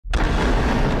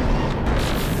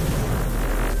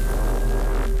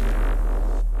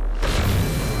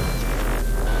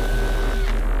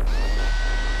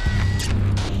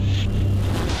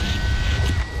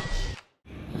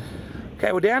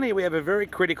Okay, well down here we have a very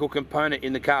critical component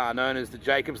in the car known as the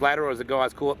Jacob's ladder, or as the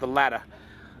guys call it, the ladder.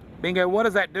 Bingo, what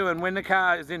does that do, and when the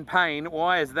car is in pain,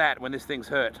 why is that when this thing's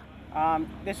hurt?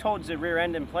 This holds the rear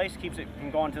end in place, keeps it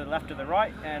from going to the left or the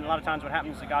right, and a lot of times what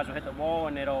happens is the guys will hit the wall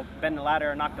and it'll bend the ladder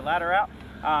and knock the ladder out,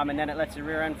 and then it lets the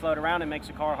rear end float around and makes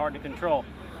the car hard to control.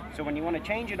 So when you want to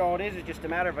change it, all it is just a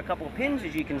matter of a couple of pins,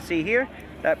 as you can see here,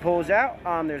 that pulls out.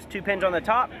 There's 2 pins on the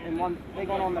top and one big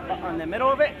one on the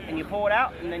middle of it, and you pull it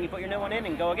out and then you put your new one in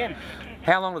and go again.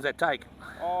 How long does that take?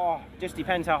 Oh, just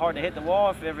depends how hard to hit the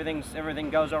wall. If everything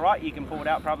goes all right, you can pull it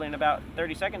out probably in about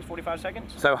 30 seconds, 45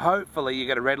 seconds. So hopefully you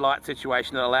get a red light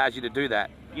situation that allows you to do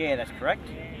that. Yeah, that's correct.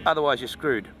 Otherwise you're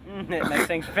screwed. It makes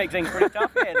things pretty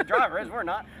tough. Yeah, the driver is, we're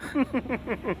not.